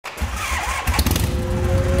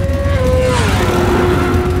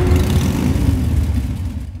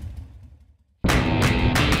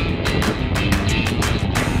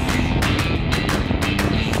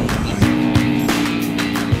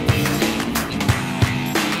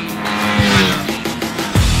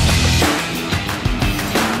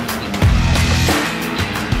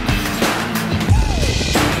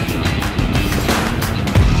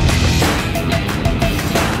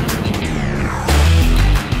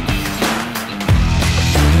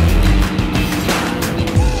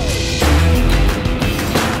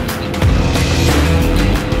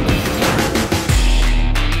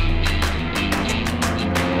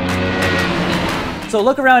So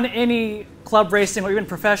look around any club racing or even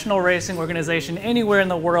professional racing organization anywhere in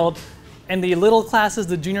the world, and the little classes,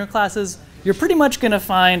 the junior classes, you're pretty much going to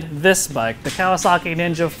find this bike, the Kawasaki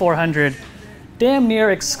Ninja 400, damn near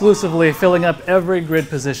exclusively filling up every grid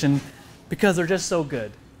position because they're just so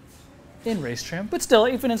good in race trim. But still,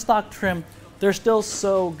 even in stock trim, they're still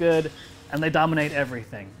so good and they dominate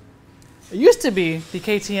everything. It used to be the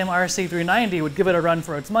KTM RC390 would give it a run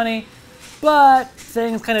for its money, but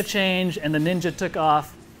things kind of changed and the Ninja took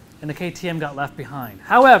off and the KTM got left behind.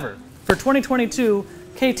 However, for 2022,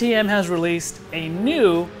 KTM has released a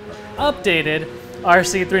new, updated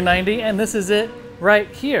RC390, and this is it right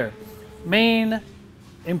here. Main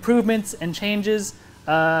improvements and changes,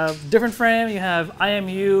 different frame, you have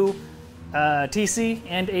IMU, TC,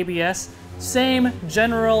 and ABS. Same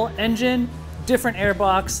general engine, different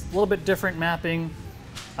airbox, a little bit different mapping,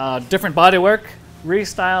 different bodywork,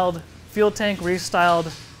 restyled fuel tank, restyled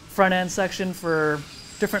front end section for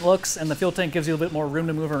different looks, and the fuel tank gives you a bit more room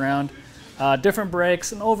to move around. Different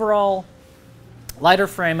brakes, and overall lighter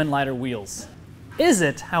frame and lighter wheels. Is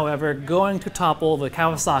it, however, going to topple the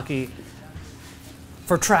Kawasaki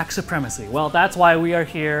for track supremacy? Well, that's why we are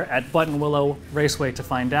here at Button Willow Raceway to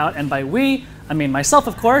find out. And by we, I mean myself,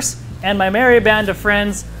 of course, and my merry band of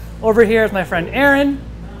friends. Over here is my friend Aaron.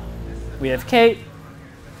 We have Kate.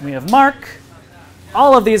 We have Mark.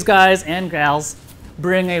 All of these guys and gals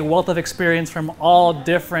bring a wealth of experience from all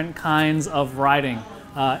different kinds of riding.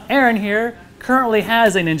 Aaron here currently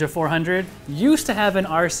has a Ninja 400, used to have an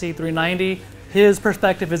RC390. His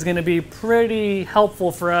perspective is going to be pretty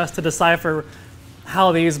helpful for us to decipher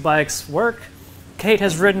how these bikes work. Kate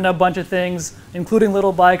has ridden a bunch of things, including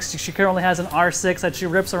little bikes. She currently has an R6 that she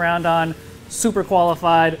rips around on, super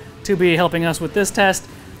qualified to be helping us with this test.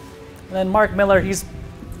 And then Mark Miller, he's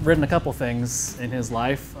ridden a couple things in his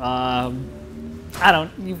life.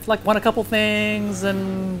 You've like won a couple things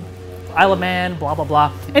and Isle of Man, blah, blah,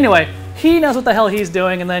 blah. Anyway, he knows what the hell he's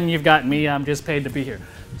doing, and then you've got me, I'm just paid to be here.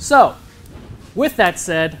 So, with that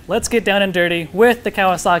said, let's get down and dirty with the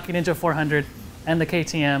Kawasaki Ninja 400 and the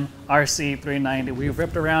KTM RC390. We've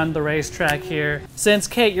ripped around the racetrack here. Since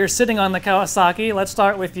Kate, you're sitting on the Kawasaki, let's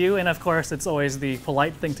start with you, and of course, it's always the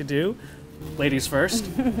polite thing to do. Ladies first.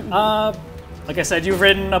 Like I said, you've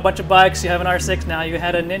ridden a bunch of bikes. You have an R6 now. You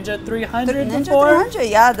had a Ninja 300 Ninja before? 300,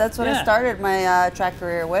 yeah. That's what I started my track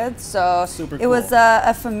career with. So super cool. It was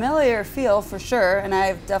a familiar feel for sure, and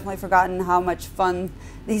I've definitely forgotten how much fun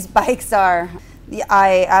these bikes are.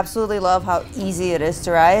 I absolutely love how easy it is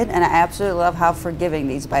to ride, and I absolutely love how forgiving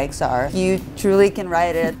these bikes are. You truly can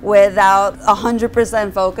ride it without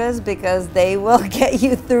 100% focus because they will get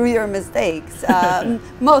you through your mistakes,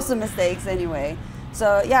 most of the mistakes anyway.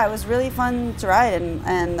 So yeah, it was really fun to ride,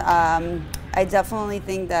 and I definitely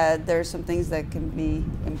think that there's some things that can be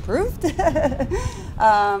improved. But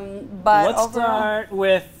let's start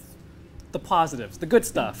with the positives, the good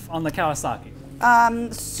stuff on the Kawasaki.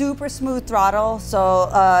 Super smooth throttle,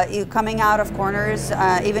 so you coming out of corners,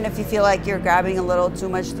 even if you feel like you're grabbing a little too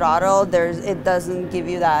much throttle, it doesn't give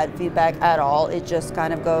you that feedback at all. It just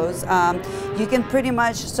kind of goes. You can pretty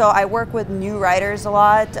much, so I work with new riders a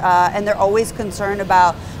lot, and they're always concerned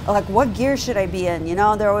about like, what gear should I be in? You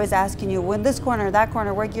know, they're always asking you, in this corner, that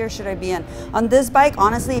corner, what gear should I be in? On this bike,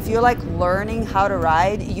 honestly, if you're like learning how to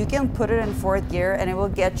ride, you can put it in 4th gear and it will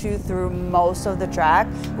get you through most of the track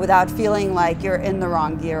without feeling like you're in the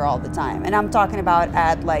wrong gear all the time. And I'm talking about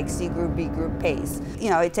at like C group, B group pace. You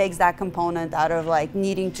know, it takes that component out of like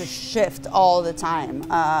needing to shift all the time.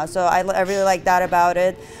 So I really like that about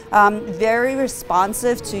it. Very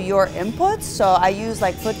responsive to your inputs. So I use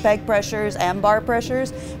like foot peg pressures and bar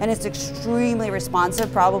pressures, and it's extremely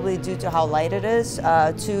responsive, probably due to how light it is,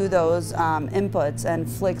 to those inputs, and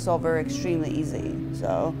flicks over extremely easy.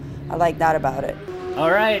 So I like that about it. All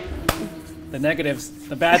right, the negatives,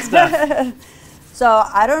 the bad stuff. So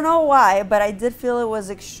I don't know why, but I did feel it was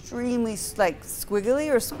extremely like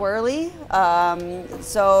squiggly or squirrely.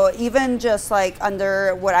 So even just like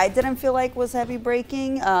under what I didn't feel like was heavy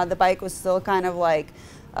braking, the bike was still kind of like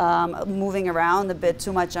moving around a bit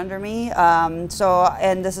too much under me. And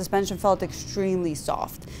the suspension felt extremely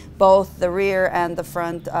soft. Both the rear and the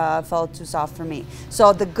front felt too soft for me.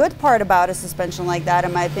 So the good part about a suspension like that,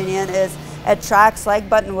 in my opinion, is at tracks like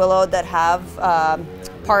Button Willow that have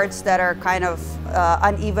parts that are kind of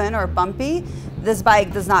uneven or bumpy, this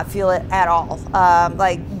bike does not feel it at all.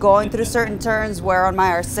 Like going through certain turns where on my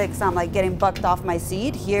R6 I'm like getting bucked off my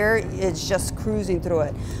seat, here it's just cruising through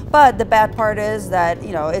it. But the bad part is that,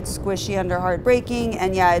 you know, it's squishy under hard braking,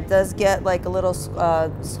 and yeah, it does get like a little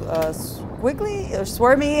squiggly or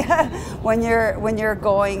swarmy when you're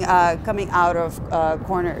going coming out of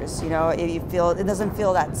corners. You know, it doesn't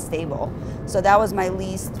feel that stable. So that was my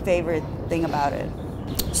least favorite thing about it.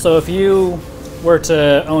 So if you were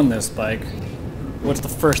to own this bike, what's the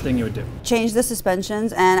first thing you would do? Change the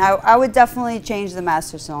suspensions, and I would definitely change the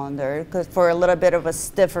master cylinder for a little bit of a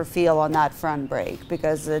stiffer feel on that front brake,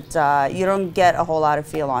 because you don't get a whole lot of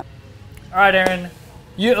feel on. All right, Aaron,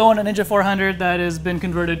 you own a Ninja 400 that has been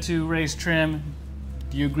converted to race trim.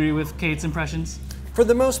 Do you agree with Kate's impressions? For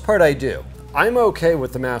the most part, I do. I'm okay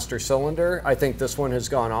with the master cylinder. I think this one has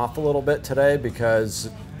gone off a little bit today because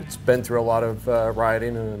it's been through a lot of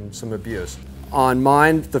riding and some abuse. On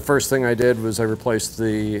mine, the first thing I did was I replaced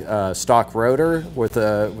the stock rotor with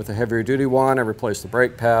a heavier duty one. I replaced the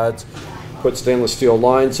brake pads, put stainless steel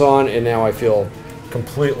lines on, and now I feel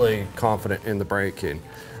completely confident in the braking.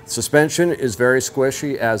 Suspension is very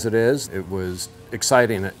squishy as it is. It was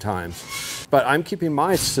exciting at times. But I'm keeping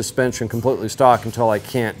my suspension completely stock until I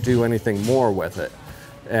can't do anything more with it.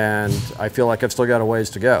 And I feel like I've still got a ways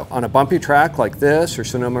to go. On a bumpy track like this or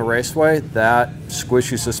Sonoma Raceway, that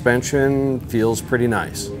squishy suspension feels pretty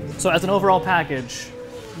nice. So as an overall package,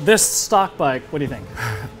 this stock bike, what do you think?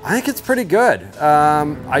 I think it's pretty good.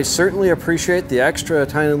 I certainly appreciate the extra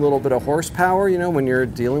tiny little bit of horsepower. You know, when you're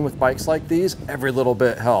dealing with bikes like these, every little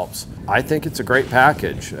bit helps. I think it's a great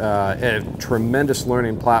package, a tremendous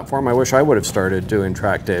learning platform. I wish I would have started doing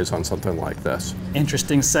track days on something like this.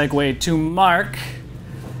 Interesting segue to Mark,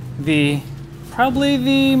 probably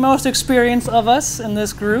the most experienced of us in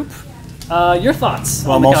this group. Your thoughts?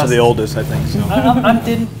 Well, I'm also the oldest, I think. So.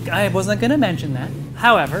 I wasn't going to mention that.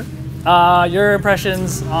 However, your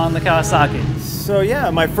impressions on the Kawasaki? So yeah,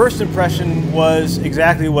 my first impression was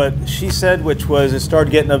exactly what she said, which was it started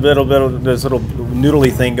getting a little bit of this little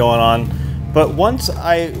noodly thing going on. But once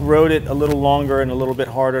I rode it a little longer and a little bit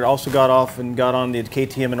harder, I also got off and got on the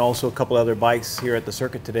KTM and also a couple other bikes here at the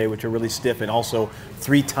circuit today, which are really stiff and also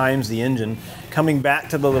 3 times the engine. Coming back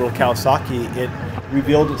to the little Kawasaki, it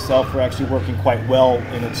revealed itself for actually working quite well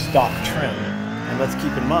in its stock trim. And let's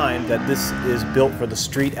keep in mind that this is built for the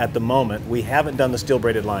street at the moment. We haven't done the steel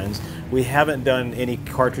braided lines. We haven't done any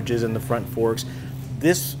cartridges in the front forks.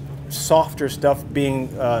 This softer stuff being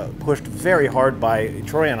pushed very hard by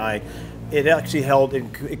Troy and I, it actually held,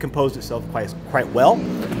 it composed itself quite well.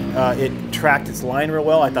 It tracked its line real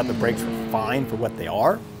well. I thought the brakes were fine for what they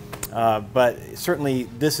are. But certainly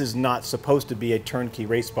this is not supposed to be a turnkey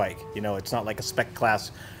race bike. You know, it's not like a spec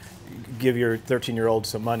class, give your 13-year-old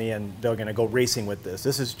some money and they're gonna go racing with this.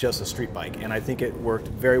 This is just a street bike, and I think it worked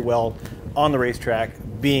very well on the racetrack,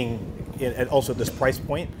 being at also this price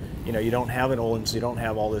point. You know, you don't have an Olin's, you don't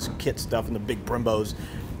have all this kit stuff and the big Brimbos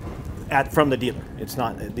from the dealer. It's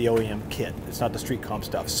not the OEM kit. It's not the street comp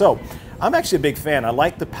stuff. So I'm actually a big fan. I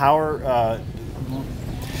like the power,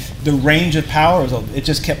 the range of power. It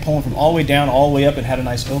just kept pulling from all the way down, all the way up. It had a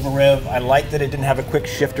nice over rev. I liked that it didn't have a quick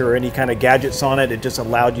shifter or any kind of gadgets on it. It just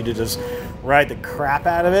allowed you to just ride the crap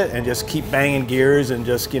out of it and just keep banging gears and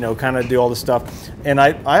just, you know, kind of do all the stuff. And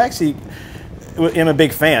I actually am a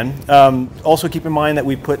big fan. Also keep in mind that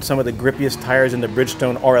we put some of the grippiest tires in the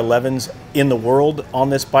Bridgestone R11s in the world on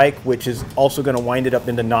this bike, which is also going to wind it up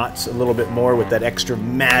into knots a little bit more with that extra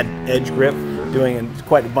mad edge grip, doing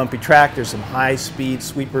quite a bumpy track. There's some high speed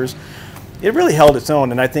sweepers. It really held its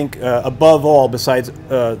own, and I think above all, besides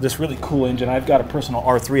this really cool engine, I've got a personal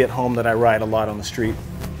R3 at home that I ride a lot on the street.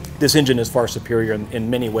 This engine is far superior in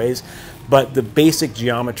many ways, but the basic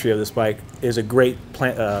geometry of this bike is a great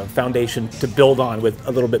foundation to build on with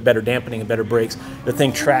a little bit better dampening and better brakes. The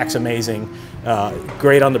thing tracks amazing,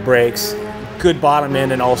 great on the brakes, good bottom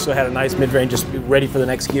end, and also had a nice mid-range, just ready for the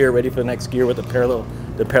next gear, with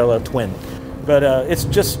the parallel twin. But it's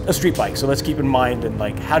just a street bike, so let's keep in mind, and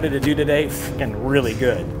like, how did it do today? Freaking really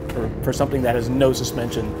good for something that has no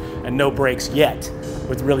suspension and no brakes yet,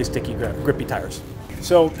 with really sticky, grippy tires.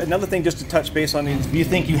 So another thing just to touch base on is, do you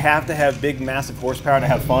think you have to have big, massive horsepower to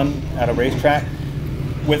have fun at a racetrack?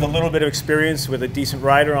 With a little bit of experience, with a decent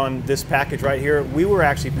rider on this package right here, we were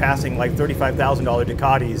actually passing like $35,000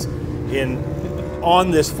 Ducatis on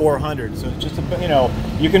this 400. So it's just, you know,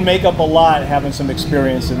 you can make up a lot having some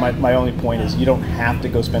experience, and my only point is you don't have to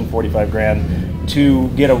go spend 45 grand to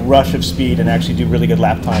get a rush of speed and actually do really good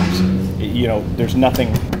lap times. You know, there's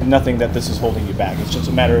nothing that this is holding you back. It's just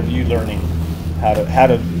a matter of you learning how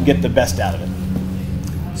to get the best out of it.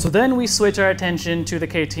 So then we switch our attention to the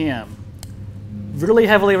KTM. Really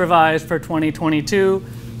heavily revised for 2022.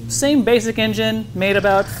 Same basic engine, made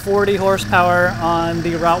about 40 horsepower on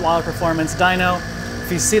the Rottweiler Performance dyno.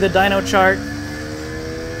 If you see the dyno chart,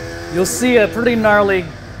 you'll see a pretty gnarly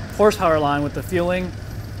horsepower line with the fueling.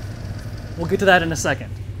 We'll get to that in a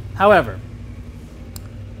second. However,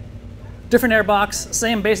 different airbox,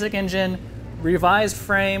 same basic engine, revised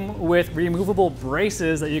frame with removable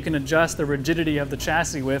braces that you can adjust the rigidity of the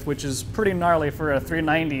chassis with, which is pretty gnarly for a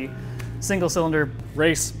 390 single-cylinder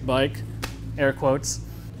race bike, air quotes.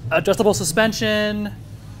 Adjustable suspension,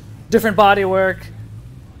 different bodywork,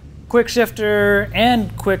 quick shifter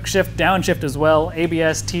and quick shift downshift as well,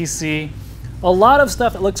 ABS, TC. A lot of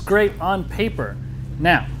stuff that looks great on paper.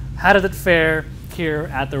 Now, how did it fare here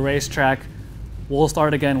at the racetrack? We'll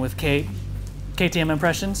start again with Kate. KTM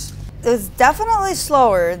impressions? It was definitely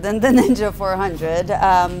slower than the Ninja 400,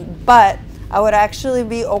 but I would actually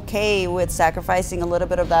be okay with sacrificing a little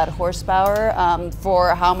bit of that horsepower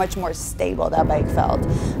for how much more stable that bike felt.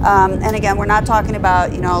 And again, we're not talking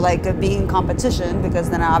about, you know, like being in competition, because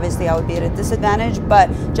then obviously I would be at a disadvantage, but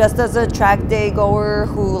just as a track day goer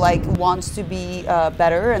who like wants to be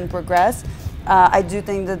better and progress, I do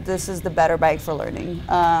think that this is the better bike for learning.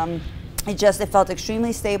 It felt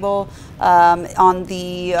extremely stable. On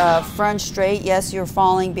the front straight, yes, you're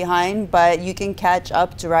falling behind, but you can catch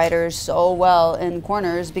up to riders so well in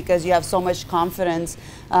corners because you have so much confidence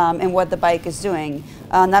in what the bike is doing.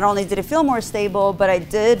 Not only did it feel more stable, but I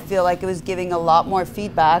did feel like it was giving a lot more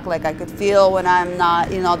feedback. Like I could feel when I'm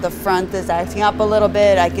not, you know, the front is acting up a little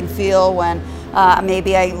bit. I can feel when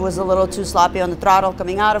maybe I was a little too sloppy on the throttle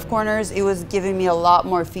coming out of corners. It was giving me a lot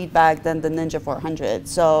more feedback than the Ninja 400.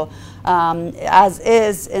 So as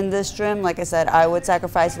is in this trim, like I said, I would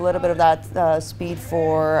sacrifice a little bit of that speed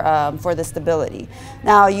for the stability.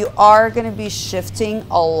 Now you are going to be shifting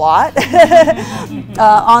a lot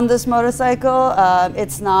on this motorcycle.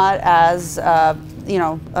 It's not as you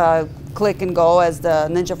know, click and go as the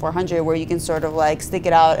Ninja 400, where you can sort of like stick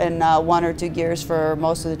it out in 1 or 2 gears for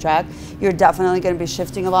most of the track. You're definitely going to be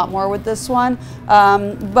shifting a lot more with this one,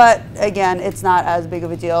 but again, it's not as big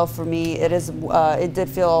of a deal for me. It did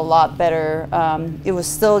feel a lot better. It was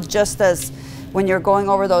still just as, when you're going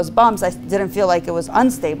over those bumps, I didn't feel like it was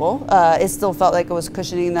unstable. It still felt like it was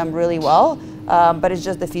cushioning them really well. But it's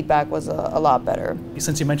just the feedback was a lot better.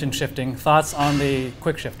 Since you mentioned shifting, thoughts on the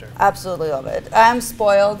quick shifter? Absolutely love it. I'm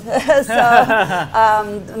spoiled. So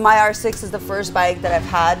my R6 is the first bike that I've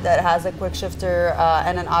had that has a quick shifter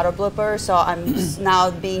and an auto blipper, so I'm now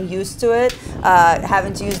being used to it.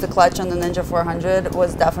 Having to use the clutch on the Ninja 400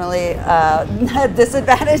 was definitely a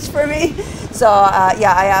disadvantage for me. So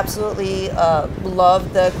yeah, I absolutely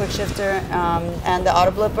love the quick shifter and the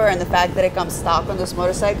auto blipper, and the fact that it comes stock on this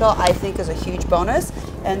motorcycle, I think is a huge bonus.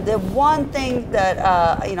 And the one thing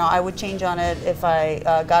that you know, I would change on it if I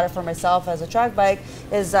got it for myself as a track bike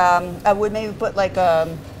is I would maybe put like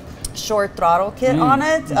a short throttle kit on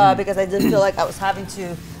it, because I did feel like I was having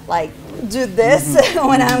to like do this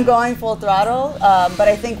when I'm going full throttle. But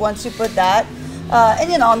I think once you put that,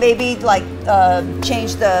 and you know, maybe like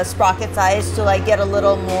change the sprocket size to like get a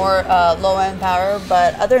little more low end power,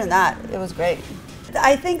 but other than that, it was great.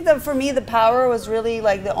 I think that for me the power was really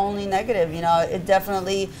like the only negative. You know, it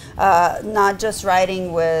definitely not just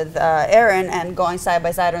riding with Aaron and going side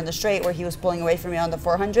by side on the straight where he was pulling away from me on the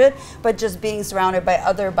 400, but just being surrounded by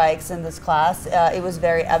other bikes in this class, it was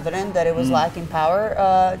very evident that it was lacking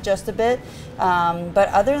power just a bit. But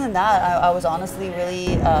other than that, I was honestly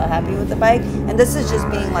really happy with the bike. And this is just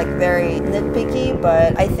being like very nitpicky,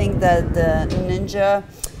 but I think that the Ninja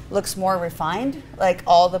looks more refined, like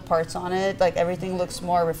all the parts on it, like everything looks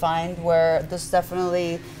more refined, where this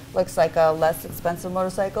definitely looks like a less expensive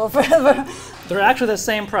motorcycle forever. They're actually the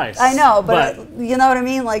same price. I know, but you know what I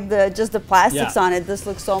mean? Like just the plastics on it, this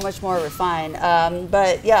looks so much more refined.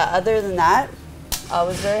 But yeah, other than that, I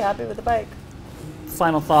was very happy with the bike.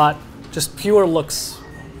 Final thought, just pure looks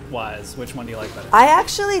wise, which one do you like better? I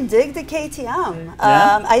actually dig the KTM.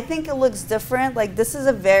 Yeah? I think it looks different. Like this is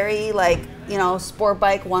a very like, you know, sport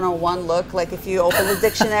bike 101 look. Like if you open the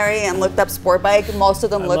dictionary and looked up sport bike, most of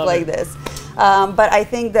them look like this. But I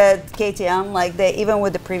think that KTM, like even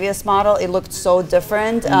with the previous model, it looked so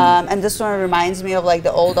different. And this one reminds me of like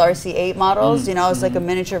the old RC8 models. You know, it's like a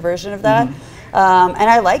miniature version of that. And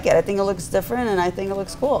I like it. I think it looks different, and I think it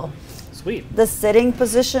looks cool. Sweet. The sitting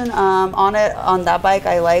position on that bike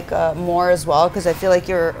I like more as well, because I feel like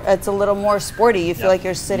it's a little more sporty. You feel like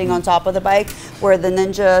you're sitting on top of the bike, where the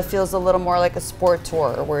Ninja feels a little more like a sport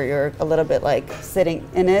tour, where you're a little bit like sitting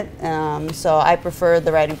in it. So I prefer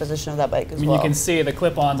the riding position of that bike as well. You can see the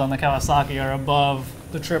clip-ons on the Kawasaki are above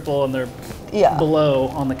the triple, and they're below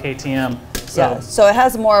on the KTM. So, yeah, so it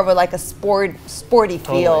has more of a like a sporty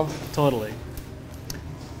feel. Totally.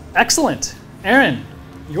 Excellent. Aaron,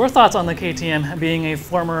 your thoughts on the KTM, being a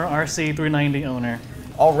former RC 390 owner?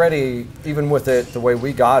 Already, even with it the way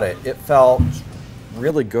we got it, it felt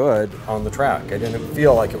really good on the track. I didn't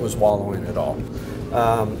feel like it was wallowing at all.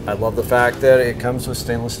 I love the fact that it comes with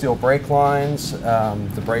stainless steel brake lines.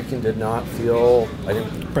 The braking did not feel,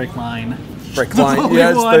 Brake line. Brake line,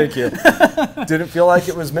 yes, thank you. Didn't feel like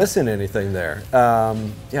it was missing anything there.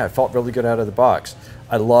 Yeah, it felt really good out of the box.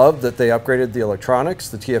 I love that they upgraded the electronics.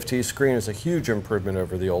 The TFT screen is a huge improvement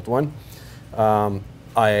over the old one.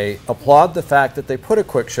 I applaud the fact that they put a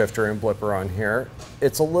quick shifter and blipper on here.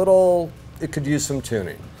 It's a little, it could use some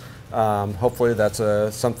tuning. Hopefully that's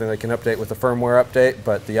something they can update with the firmware update,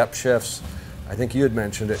 but the upshifts, I think you had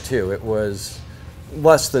mentioned it too, it was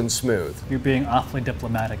less than smooth. You're being awfully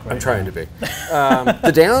diplomatic right now. I'm trying to be.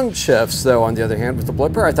 The downshifts, though, on the other hand, with the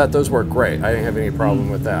blipper, I thought those worked great. I didn't have any problem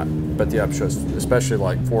with that. But the upshifts, especially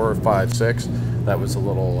like 4, 5, 6, that was a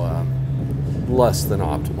little less than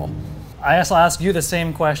optimal. I also ask you the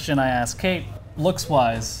same question I asked Kate.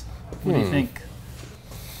 Looks-wise, what do you think?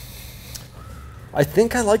 I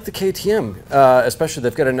think I like the KTM, especially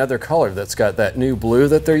they've got another color that's got that new blue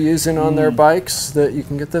that they're using on their bikes that you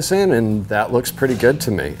can get this in, and that looks pretty good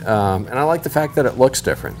to me. And I like the fact that it looks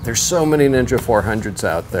different. There's so many Ninja 400s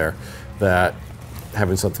out there that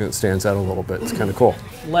having something that stands out a little bit is kind of cool.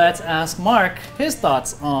 Let's ask Mark his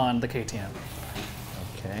thoughts on the KTM.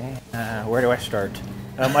 Okay, where do I start?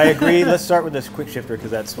 I agree. Let's start with this quick shifter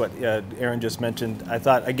because that's what Aaron just mentioned. I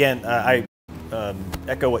thought, again, I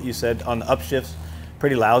echo what you said on the upshifts,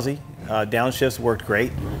 pretty lousy. Downshifts worked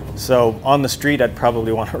great. So on the street, I'd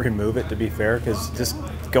probably want to remove it, to be fair, because just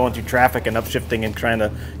going through traffic and upshifting and trying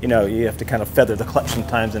to, you have to kind of feather the clutch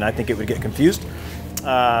sometimes, and I think it would get confused.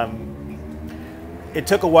 It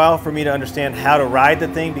took a while for me to understand how to ride the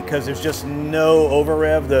thing because there's just no over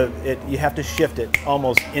rev. You have to shift it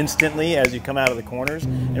almost instantly as you come out of the corners.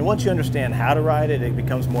 And once you understand how to ride it, it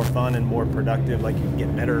becomes more fun and more productive. Like you can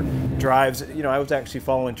get better drives. I was actually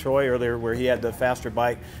following Troy earlier where he had the faster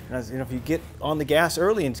bike. And I was, if you get on the gas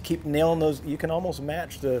early and keep nailing those, you can almost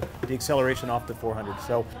match the acceleration off the 400.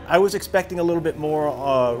 So I was expecting a little bit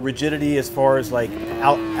more rigidity as far as like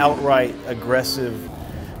outright aggressive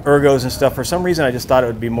ergos and stuff. For some reason, I just thought it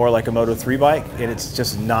would be more like a Moto3 bike, and it's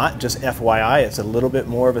just not. Just FYI, it's a little bit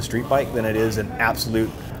more of a street bike than it is an absolute,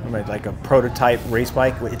 like a prototype race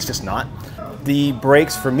bike. It's just not. The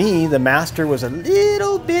brakes, for me, the Master was a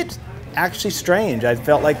little bit actually strange. I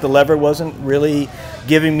felt like the lever wasn't really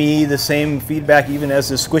giving me the same feedback even as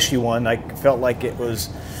the squishy one. I felt like it was,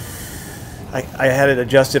 I had it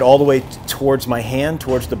adjusted all the way towards my hand,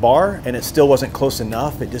 towards the bar, and it still wasn't close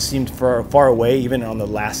enough. It just seemed far away, even on the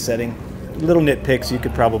last setting. Little nitpicks, you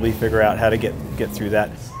could probably figure out how to get through that.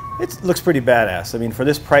 It looks pretty badass. I mean, for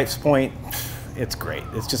this price point, it's great.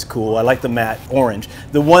 It's just cool. I like the matte orange.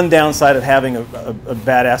 The one downside of having a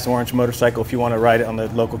badass orange motorcycle, if you want to ride it on the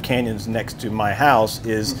local canyons next to my house,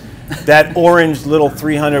 is that orange little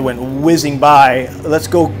 300 went whizzing by. Let's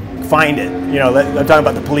go find it. I'm talking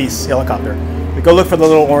about the police helicopter. Go look for the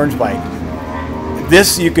little orange bike.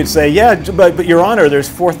 This, you could say, yeah, but Your Honor, there's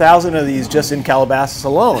 4,000 of these just in Calabasas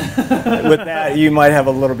alone. With that, you might have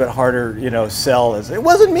a little bit harder, sell as, it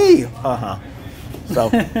wasn't me. So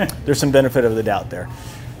there's some benefit of the doubt there,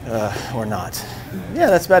 or not. Yeah,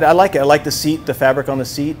 that's bad. I like it. I like the seat, the fabric on the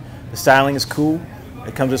seat. The styling is cool.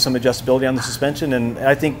 It comes with some adjustability on the suspension, and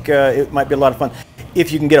I think it might be a lot of fun.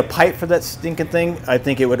 If you can get a pipe for that stinking thing, I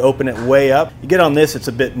think it would open it way up. You get on this, it's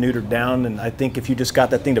a bit neutered down, and I think if you just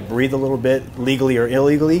got that thing to breathe a little bit, legally or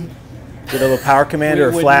illegally, get a little power commander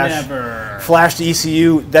or flash the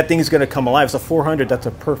ECU, that thing is going to come alive. It's a 400, that's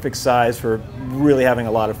a perfect size for really having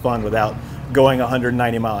a lot of fun without going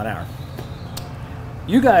 190 mile an hour.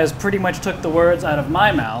 You guys pretty much took the words out of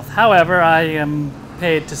my mouth. However, I am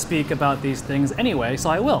paid to speak about these things anyway, so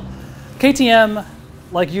I will. KTM,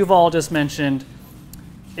 like you've all just mentioned,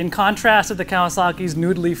 in contrast to the Kawasaki's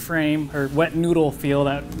noodly frame, or wet noodle feel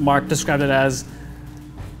that Mark described it as,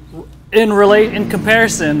 in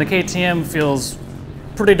comparison, the KTM feels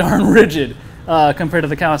pretty darn rigid compared to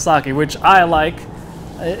the Kawasaki, which I like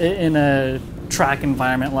in a track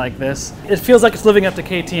environment like this. It feels like it's living up to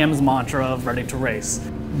KTM's mantra of ready to race.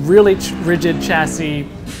 Really rigid chassis,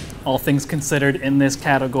 all things considered, in this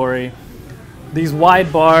category. These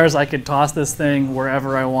wide bars, I could toss this thing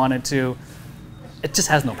wherever I wanted to. It just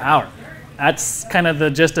has no power. That's kind of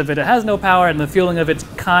the gist of it. It has no power, and the feeling of it's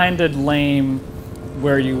kind of lame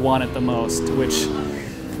where you want it the most, which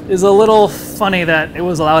is a little funny that it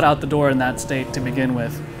was allowed out the door in that state to begin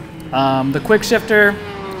with. The quick shifter,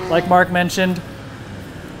 like Mark mentioned,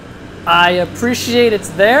 I appreciate it's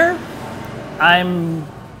there. I'm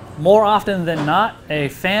more often than not a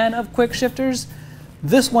fan of quick shifters,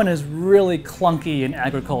 This one is really clunky and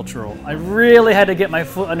agricultural. I really had to get my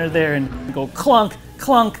foot under there and go clunk,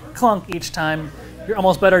 clunk, clunk each time. You're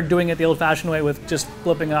almost better doing it the old-fashioned way with just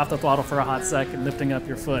flipping off the throttle for a hot sec and lifting up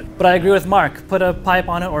your foot. But I agree with Mark. Put a pipe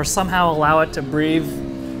on it or somehow allow it to breathe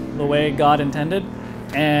the way God intended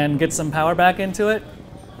and get some power back into it.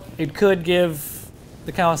 It could give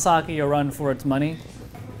the Kawasaki a run for its money.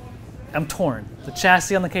 I'm torn. The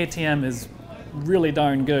chassis on the KTM is really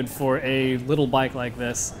darn good for a little bike like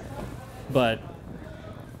this, but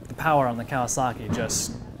the power on the Kawasaki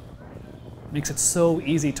just makes it so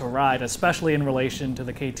easy to ride, especially in relation to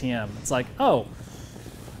the KTM. It's like, oh,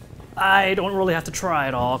 I don't really have to try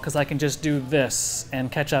at all because I can just do this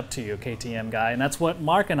and catch up to you, KTM guy. And that's what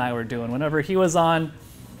Mark and I were doing. Whenever he was on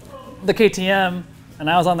the KTM and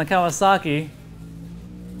I was on the Kawasaki,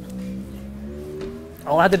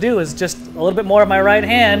 all I had to do was just a little bit more of my right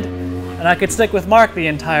hand and I could stick with Mark the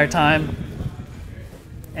entire time.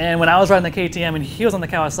 And when I was riding the KTM and he was on the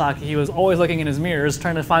Kawasaki, he was always looking in his mirrors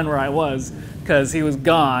trying to find where I was because he was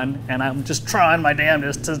gone and I'm just trying my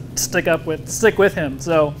damnedest to stick with him.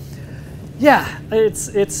 So yeah,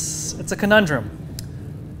 it's a conundrum.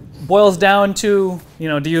 Boils down to, you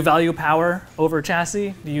know, do you value power over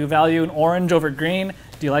chassis? Do you value an orange over green?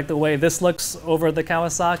 Do you like the way this looks over the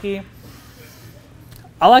Kawasaki?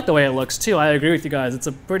 I like the way it looks too. I agree with you guys. It's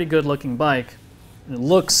a pretty good looking bike. It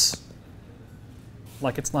looks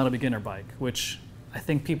like it's not a beginner bike, which I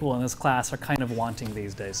think people in this class are kind of wanting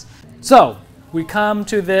these days. So we come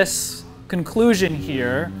to this conclusion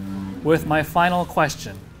here with my final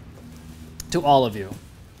question to all of you,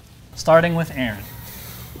 starting with Aaron.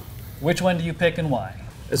 Which one do you pick and why?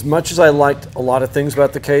 As much as I liked a lot of things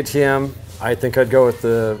about the KTM, I think I'd go with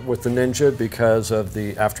the Ninja because of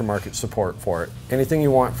the aftermarket support for it. Anything you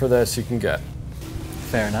want for this, you can get.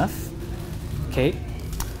 Fair enough. Kate,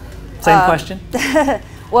 same question.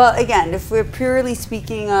 Well, again, if we're purely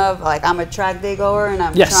speaking of, like, I'm a track day goer and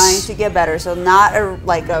I'm Yes. trying to get better, so not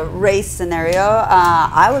like a race scenario,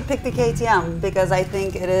 I would pick the KTM because I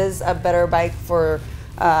think it is a better bike for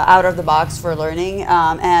out of the box for learning.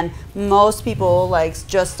 And most people, like,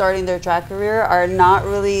 just starting their track career are not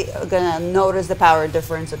really gonna notice the power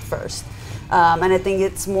difference at first. And I think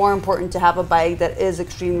it's more important to have a bike that is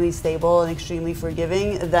extremely stable and extremely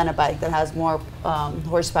forgiving than a bike that has more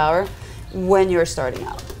horsepower when you're starting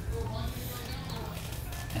out.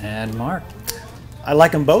 And Mark. I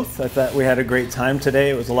like them both. I thought we had a great time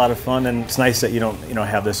today. It was a lot of fun, and it's nice that you don't,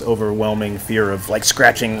 have this overwhelming fear of like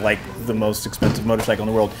scratching like the most expensive motorcycle in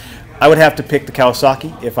the world. I would have to pick the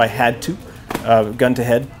Kawasaki if I had to, gun to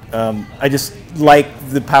head. I just like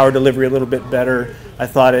the power delivery a little bit better. I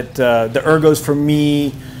thought the ergos for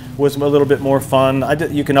me was a little bit more fun.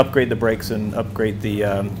 You can upgrade the brakes and upgrade the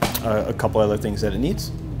a couple other things that it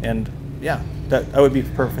needs, and yeah, I would be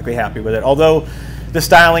perfectly happy with it. Although the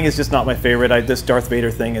styling is just not my favorite. This Darth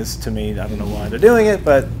Vader thing is, to me, I don't know why they're doing it,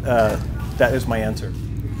 but that is my answer.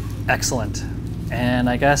 Excellent. And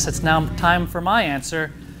I guess it's now time for my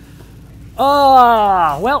answer.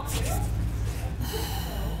 Well,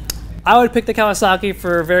 I would pick the Kawasaki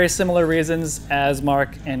for very similar reasons as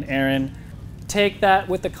Mark and Aaron. Take that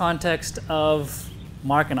with the context of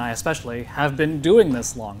Mark and I especially have been doing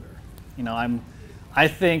this longer. I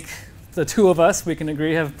think the two of us, we can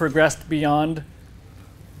agree, have progressed beyond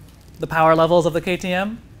the power levels of the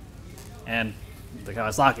KTM and the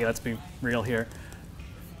Kawasaki, let's be real here.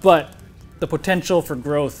 But the potential for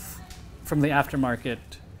growth from the aftermarket,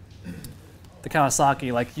 the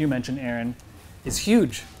Kawasaki, like you mentioned, Aaron, is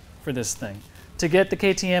huge for this thing. To get the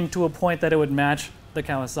KTM to a point that it would match the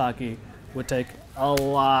Kawasaki would take a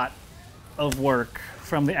lot of work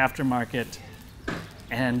from the aftermarket.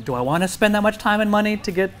 And do I want to spend that much time and money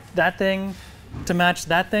to get that thing to match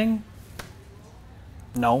that thing?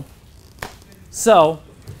 No. So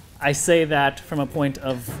I say that from a point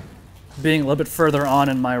of being a little bit further on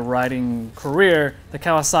in my riding career. The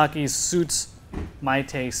Kawasaki suits my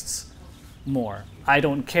tastes more. I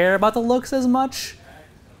don't care about the looks as much,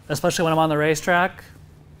 especially when I'm on the racetrack.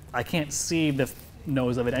 I can't see the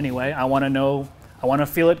nose of it anyway. I want to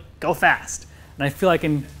feel it go fast. And I feel I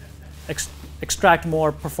can extract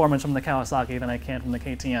more performance from the Kawasaki than I can from the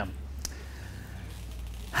KTM.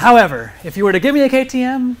 However, if you were to give me a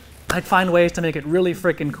KTM, I'd find ways to make it really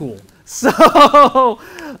freaking cool. So,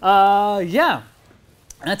 yeah.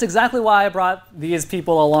 And that's exactly why I brought these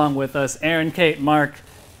people along with us. Aaron, Kate, Mark,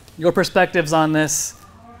 your perspectives on this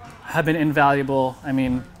have been invaluable. I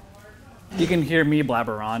mean, you can hear me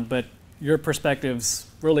blabber on, but your perspectives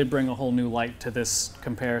really bring a whole new light to this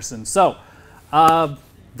comparison. So,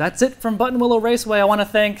 that's it from Buttonwillow Raceway. I want to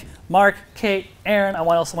thank Mark, Kate, Aaron. I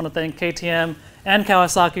also want to thank KTM and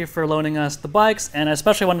Kawasaki for loaning us the bikes, and I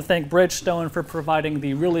especially want to thank Bridgestone for providing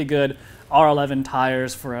the really good R11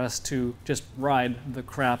 tires for us to just ride the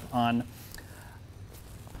crap on.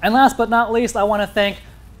 And last but not least, I want to thank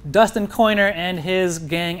Dustin Coiner and his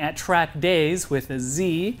gang at Track Days with a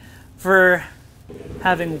Z for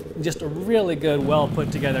having just a really good, well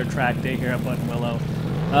put together track day here at Buttonwillow.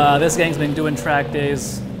 This gang's been doing track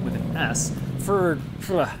days with an S for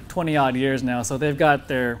 20 odd years now, so they've got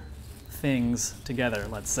their things together,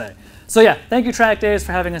 let's say. So yeah, thank you Track Days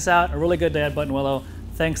for having us out. A really good day at Buttonwillow.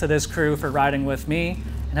 Thanks to this crew for riding with me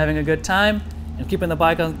and having a good time and keeping the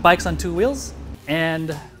bikes on two wheels.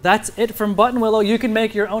 And that's it from Buttonwillow. You can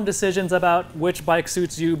make your own decisions about which bike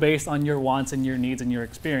suits you based on your wants and your needs and your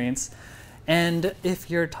experience. And if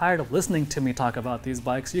you're tired of listening to me talk about these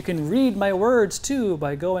bikes, you can read my words too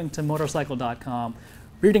by going to Motorcycle.com,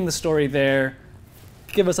 reading the story there.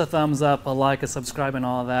 Give us a thumbs up, a like, a subscribe, and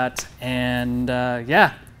all that. And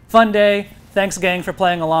yeah, fun day. Thanks, gang, for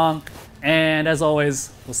playing along. And as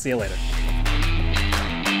always, we'll see you later.